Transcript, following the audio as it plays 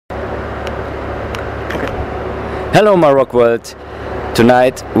Hello myRockworld.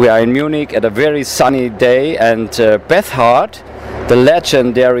 Tonight we are in Munich at a very sunny day, and Beth Hart, the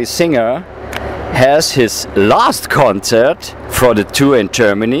legendary singer, has his last concert for the tour in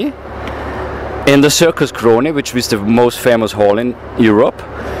Germany in the Circus Krone, which is the most famous hall in Europe.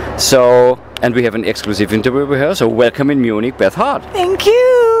 So, and we have an exclusive interview with her, so welcome in Munich, Beth Hart. Thank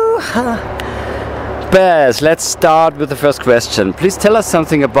you. Beth, let's start with the first question. Please tell us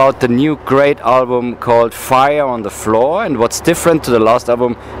something about the new great album called Fire on the Floor, and what's different to the last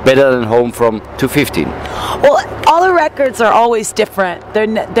album, Better Than Home, from 2015. Well, all the records are always different.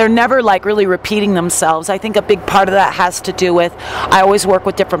 They're never like really repeating themselves. I think a big part of that has to do with I always work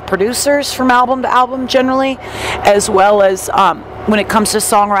with different producers from album to album generally, as well as when it comes to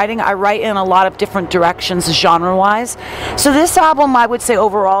songwriting, I write in a lot of different directions genre-wise. So this album, I would say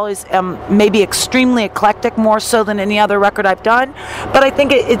overall, is maybe extremely eclectic, more so than any other record I've done. But I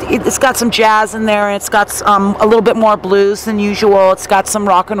think it's got some jazz in there, and it's got a little bit more blues than usual. It's got some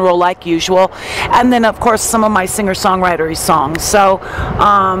rock and roll like usual. And then, of course, some of my singer-songwriter songs. So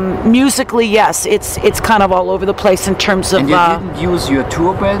musically, yes, it's kind of all over the place in terms of... And you didn't use your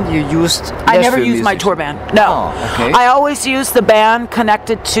tour band? You used... I never used my tour band, no. Oh, okay. I always use the band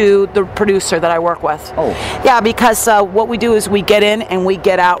connected to the producer that I work with. Oh. Yeah, because what we do is we get in and we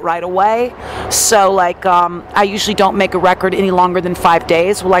get out right away. So like I usually don't make a record any longer than 5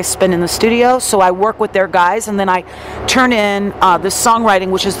 days while I spend in the studio. So I work with their guys, and then I turn in the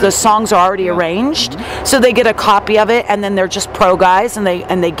songwriting, which is the songs are already arranged. Mm-hmm. So they get a copy of it, and then they're just pro guys, and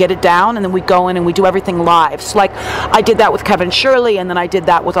they get it down, and then we go in and we do everything live. So like I did that with Kevin Shirley, and then I did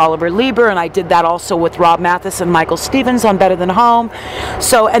that with Oliver Lieber, and I did that also with Rob Mathis and Michael Stevens on Better Than Home.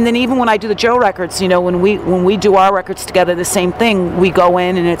 So, and then even when I do the Joe records, you know, when we do our records together, the same thing. We go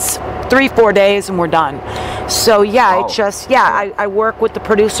in and it's 3-4 days and we're done. So yeah, wow. It just I work with the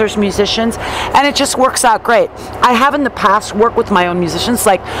producers, musicians, and it just works out great. I have in the past worked with my own musicians.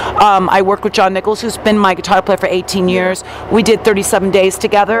 Like I worked with John Nichols, who's been my guitar player for 18 years. We did 37 Days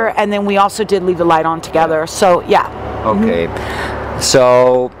together, and then we also did Leave the Light On together. So yeah. Okay.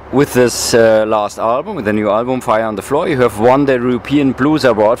 So with this last album, with the new album Fire on the Floor, you have won the European Blues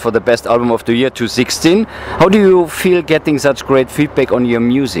Award for the Best Album of the Year 2016. How do you feel getting such great feedback on your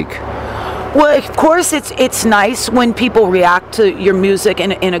music? Well, of course, it's nice when people react to your music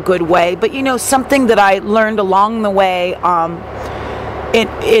in a good way. But you know, something that I learned along the way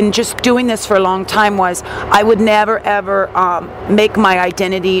in just doing this for a long time was I would never ever make my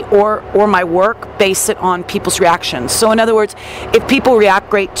identity or my work base it on people's reactions. So in other words, if people react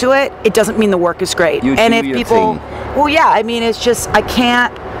great to it, it doesn't mean the work is great. And if people, well, yeah, I mean, it's just I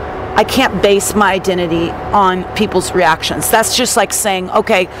can't base my identity on people's reactions. That's just like saying,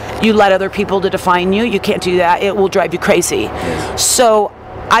 okay, you let other people to define you. You can't do that. It will drive you crazy. Yes. So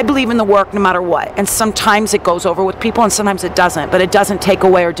I believe in the work no matter what, and sometimes it goes over with people and sometimes it doesn't, but it doesn't take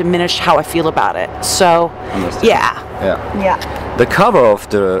away or diminish how I feel about it. So yeah. The cover of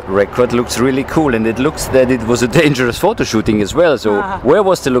the record looks really cool, and it looks that it was a dangerous photo shooting as well. So where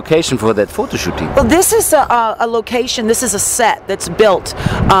was the location for that photo shooting? Well, this is a location, this is a set that's built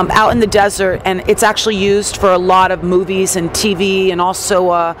out in the desert, and it's actually used for a lot of movies and TV and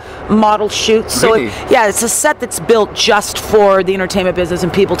also model shoots. Really? So it's a set that's built just for the entertainment business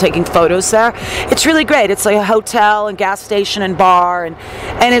and people taking photos there. It's really great. It's like a hotel and gas station and bar, and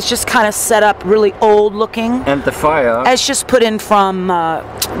it's just kind of set up really old looking. And the fire? It's just put in from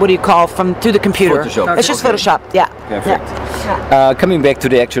what do you call, from through the computer. Photoshop. It's just Photoshop. Yeah. Perfect. Yeah. Coming back to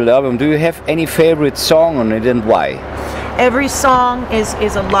the actual album, do you have any favorite song on it, and why? Every song is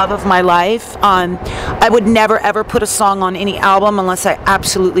a love of my life. I would never ever put a song on any album unless I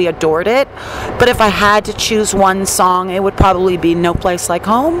absolutely adored it. But if I had to choose one song, it would probably be No Place Like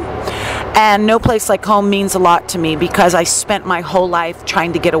Home. And No Place Like Home means a lot to me because I spent my whole life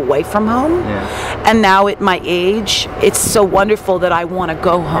trying to get away from home. Yeah. And now at my age, it's so wonderful that I want to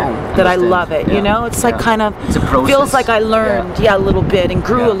go home, that I love it. You know, it's like kind of, feels like I learned a little bit and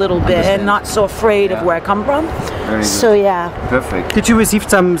grew a little bit and not so afraid of where I come from. So yeah. Perfect. Did you receive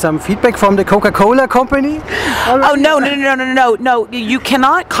some feedback from the Coca-Cola company? Oh no! You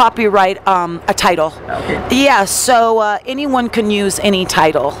cannot copyright a title. Okay. Yeah, so anyone can use any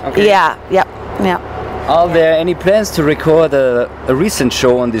title. Okay. Yeah. Are there any plans to record a recent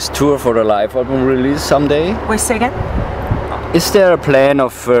show on this tour for the live album release someday? Wait, say again? Is there a plan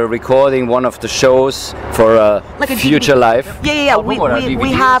of recording one of the shows for a future live? Yeah.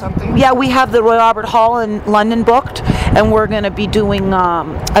 We have the Royal Albert Hall in London booked, and we're going to be doing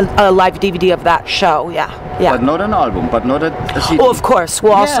a live DVD of that show. Yeah. But not an album, but not a CD. Oh, of course.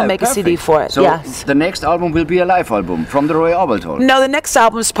 We'll also make perfect. a CD for it. So yes. the next album will be a live album from the Roy Orbison. No, the next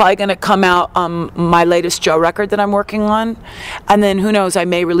album is probably going to come out my latest Joe record that I'm working on, and then who knows? I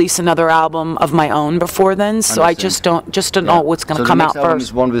may release another album of my own before then. So I just don't know what's going to come out first.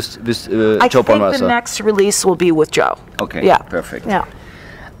 Is one with I Joe think the next release will be with Joe. Okay. Yeah. Perfect. Yeah.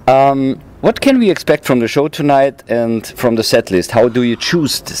 What can we expect from the show tonight and from the set list? How do you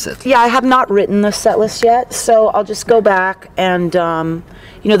choose the set? Yeah, I have not written the set list yet, so I'll just go back and,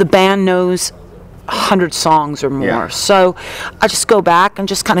 the band knows 100 songs or more. Yeah. So I just go back and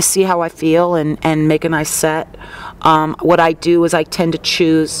just kind of see how I feel and make a nice set. What I do is I tend to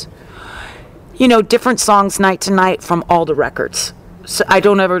choose, different songs night to night from all the records. So I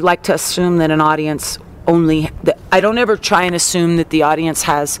don't ever like to assume that an audience I don't ever try and assume that the audience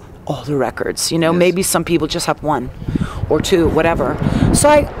has all the records. Yes. Maybe some people just have one or two, whatever. So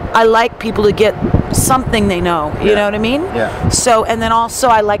I like people to get something they know. You know what I mean? Yeah. So, and then also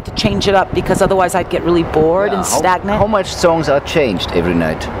I like to change it up because otherwise I'd get really bored and stagnant. How much songs are changed every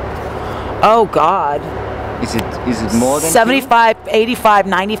night? Oh God. Is it more than 75, 85,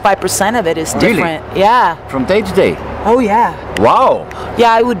 95% of it is different. Really? Yeah. From day to day? Oh yeah. Wow.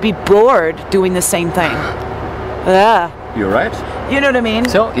 Yeah, I would be bored doing the same thing. Yeah. You're right. You know what I mean?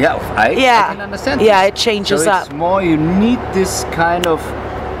 So I can understand. Yeah, this. it changes so up. It's more you need this kind of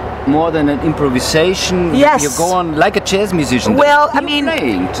more than an improvisation. Yes. You go on like a jazz musician. Well, I mean, I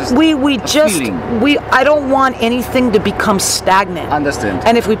don't want anything to become stagnant. Understand.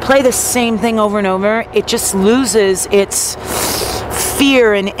 And if we play the same thing over and over, it just loses its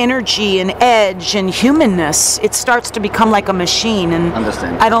fear and energy and edge and humanness. It starts to become like a machine, and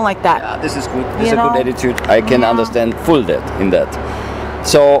understand. I don't like that. Yeah, this is good. This is a good attitude. I can understand in that.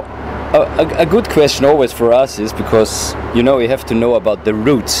 So a good question always for us is because you have to know about the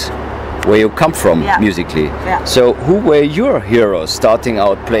roots, where you come from musically. Yeah. So who were your heroes starting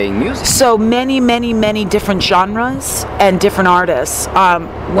out playing music? So many different genres and different artists.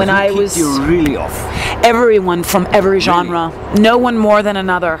 When I was you really off. Everyone from every genre. Really? No one more than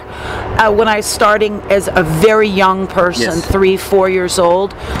another. When I was starting as a very young person, 3-4 years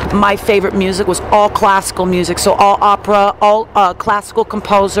old, my favorite music was all classical music. So all opera, all classical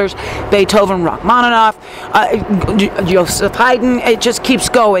composers, Beethoven, Rachmaninoff, Joseph Haydn. It just keeps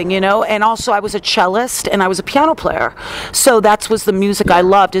going, And also I was a cellist and I was a piano player. So that was the music I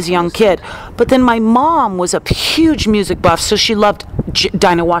loved as a young kid. But then my mom was a huge music buff, so she loved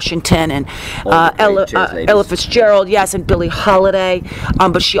Dinah Washington and Ella Fitzgerald, and Billie Holiday.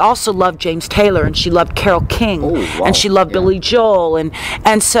 But she also loved James Taylor, and she loved Carole King, and she loved Billy Joel,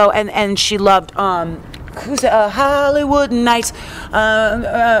 and she loved Hollywood Nights,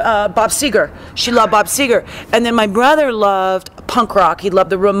 Bob Seger. She loved Bob Seger. And then my brother loved punk rock. He loved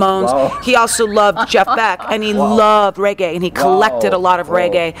the Ramones. Wow. He also loved Jeff Beck, and he loved reggae, and he collected a lot of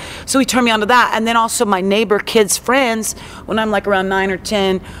reggae. So he turned me on to that. And then also my neighbor kids' friends, when I'm like around 9 or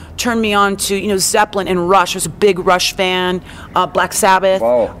 10, turned me on to Zeppelin and Rush. I was a big Rush fan, Black Sabbath,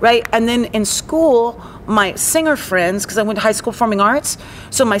 right? And then in school, my singer friends, because I went to high school performing arts,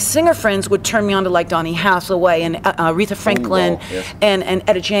 so my singer friends would turn me on to like Donny Hathaway and Aretha Franklin and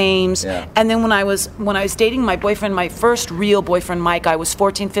Etta James. Yeah. And then when I was dating my boyfriend, my first real boyfriend, Mike, I was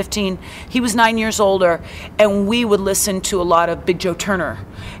 14, 15. He was 9 years older, and we would listen to a lot of Big Joe Turner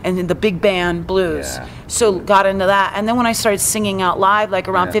and the big band blues. Yeah. So got into that. And then when I started singing out live, like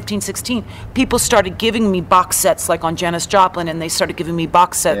around 15, 16, people started giving me box sets like on Janis Joplin, and they started giving me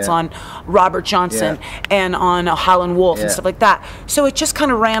box sets on Robert Johnson and on Howlin' Wolf and stuff like that. So it just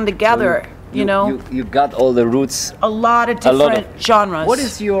kind of ran together, so you got all the roots. A lot of different genres.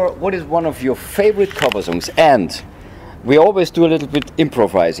 What is one of your favorite cover songs? And we always do a little bit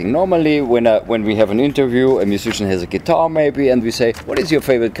improvising. Normally when we have an interview, a musician has a guitar maybe, and we say, what is your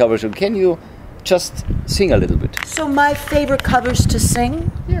favorite cover song? Can you just sing a little bit? So my favorite covers to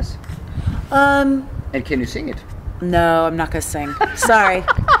sing? Yes. And can you sing it? No, I'm not going to sing. Sorry.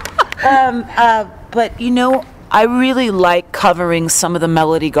 But I really like covering some of the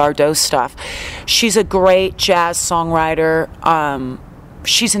Melody Gardot stuff. She's a great jazz songwriter.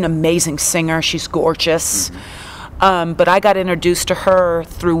 She's an amazing singer. She's gorgeous. Mm-hmm. But I got introduced to her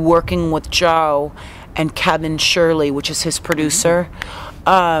through working with Joe and Kevin Shirley, which is his producer,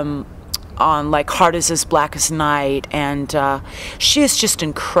 on like Heart is as Black as Night, and she is just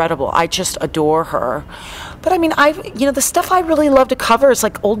incredible. I just adore her. But I mean, the stuff I really love to cover is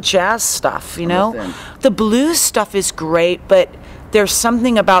like old jazz stuff, The blues stuff is great, but there's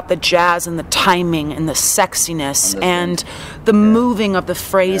something about the jazz and the timing and the sexiness and the moving of the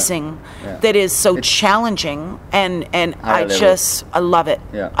phrasing that is so challenging, and I love it.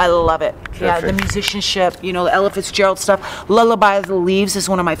 I love it. Yeah, the musicianship, you know, the Ella Fitzgerald stuff. Lullaby of the Leaves is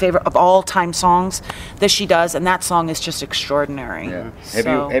one of my favorite of all time songs that she does, and that song is just extraordinary.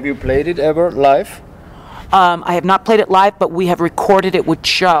 Have you played it ever live? I have not played it live, but we have recorded it with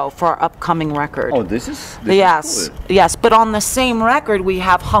Joe for our upcoming record. Oh, this is cool. Yes. But on the same record, we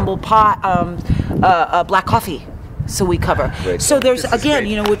have Humble Pie, Black Coffee. So we cover. So there's, again,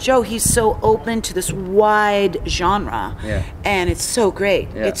 you know, with Joe, he's so open to this wide genre, and it's so great.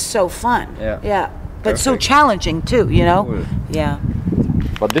 It's so fun. But so challenging too, you know. Cool.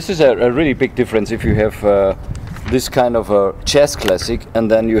 But this is a really big difference if you have. This kind of a jazz classic, and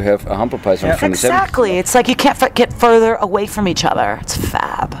then you have a Humble Pie song from the 70s. Exactly. It's like you can't get further away from each other. It's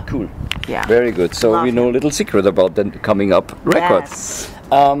fab. Cool. Yeah. Very good. So we know a little secret about the coming up record. Yes.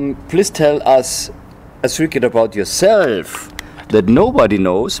 Please tell us a secret about yourself that nobody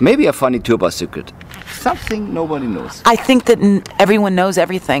knows. Maybe a funny tour bus secret. Something nobody knows. I think that everyone knows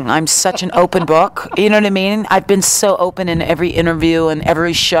everything. I'm such an open book. You know what I mean? I've been so open in every interview and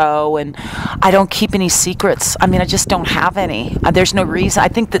every show, and I don't keep any secrets. I mean, I just don't have any. There's no reason. I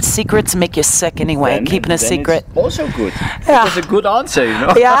think that secrets make you sick anyway, keeping a secret. It's also good. That's a good answer, you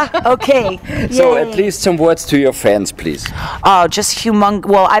know? Yeah? Okay. So at least some words to your fans, please. Oh, just humongous.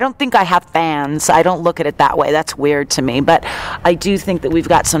 Well, I don't think I have fans. I don't look at it that way. That's weird to me. But I do think that we've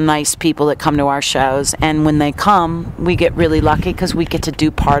got some nice people that come to our shows. And when they come, we get really lucky because we get to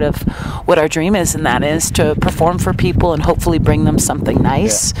do part of what our dream is, and that is to perform for people and hopefully bring them something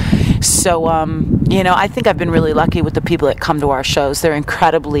nice. So, you know, I think I've been really lucky with the people that come to our shows. They're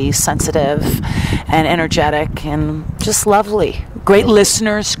incredibly sensitive and energetic and just lovely. Great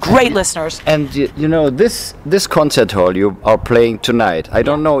listeners, great listeners. And, you know, this concert hall you are playing tonight, I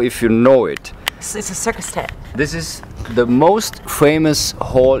don't know if you know it. It's a circus tent. This is the most famous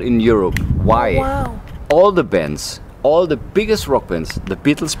hall in Europe. Why? Wow. All the bands, all the biggest rock bands, the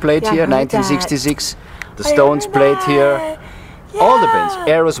Beatles played here, 1966, the Stones played here, all the bands,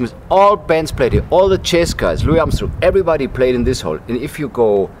 Aerosmith, all bands played here, all the jazz guys, Louis Armstrong, everybody played in this hall. And if you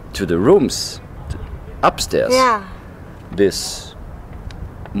go to the rooms upstairs, this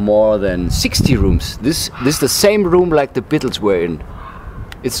more than 60 rooms, this is the same room like the Beatles were in.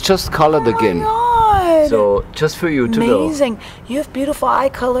 It's just colored again. So just for you to know. Amazing. You have beautiful eye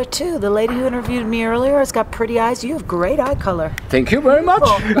color too. The lady who interviewed me earlier has got pretty eyes. You have great eye color. Thank you very much.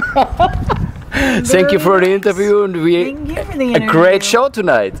 Thank you for the interview, and Thank you for the interview. a great show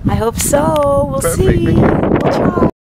tonight. I hope so. We'll Perfect. see. We'll try.